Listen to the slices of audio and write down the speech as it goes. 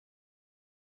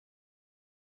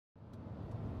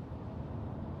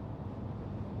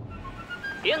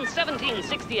In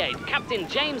 1768, Captain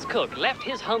James Cook left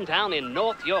his hometown in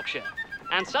North Yorkshire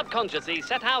and subconsciously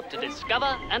set out to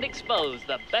discover and expose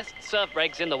the best surf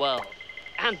breaks in the world.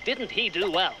 And didn't he do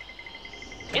well?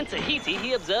 In Tahiti,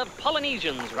 he observed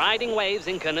Polynesians riding waves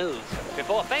in canoes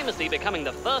before famously becoming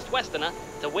the first Westerner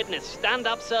to witness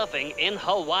stand-up surfing in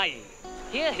Hawaii.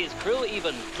 Here, his crew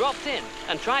even dropped in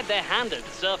and tried their hand at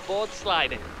surfboard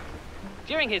sliding.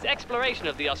 During his exploration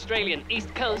of the Australian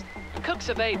East Coast, Cook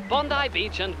surveyed Bondi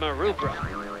Beach and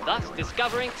Maroubra, thus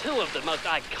discovering two of the most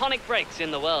iconic breaks in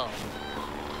the world.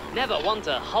 Never one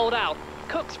to hold out,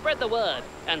 Cook spread the word,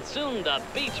 and soon the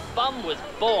beach bum was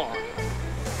born.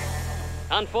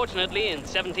 Unfortunately, in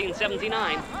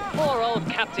 1779, poor old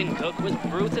Captain Cook was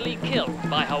brutally killed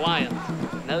by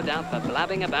Hawaiians, no doubt for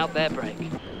blabbing about their break.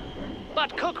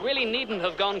 But Cook really needn't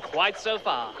have gone quite so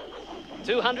far.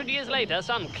 200 years later,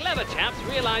 some clever chaps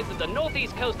realized that the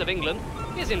northeast coast of England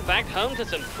is in fact home to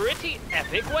some pretty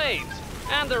epic waves,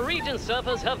 and the region's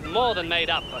surfers have more than made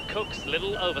up for Cook's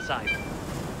little oversight.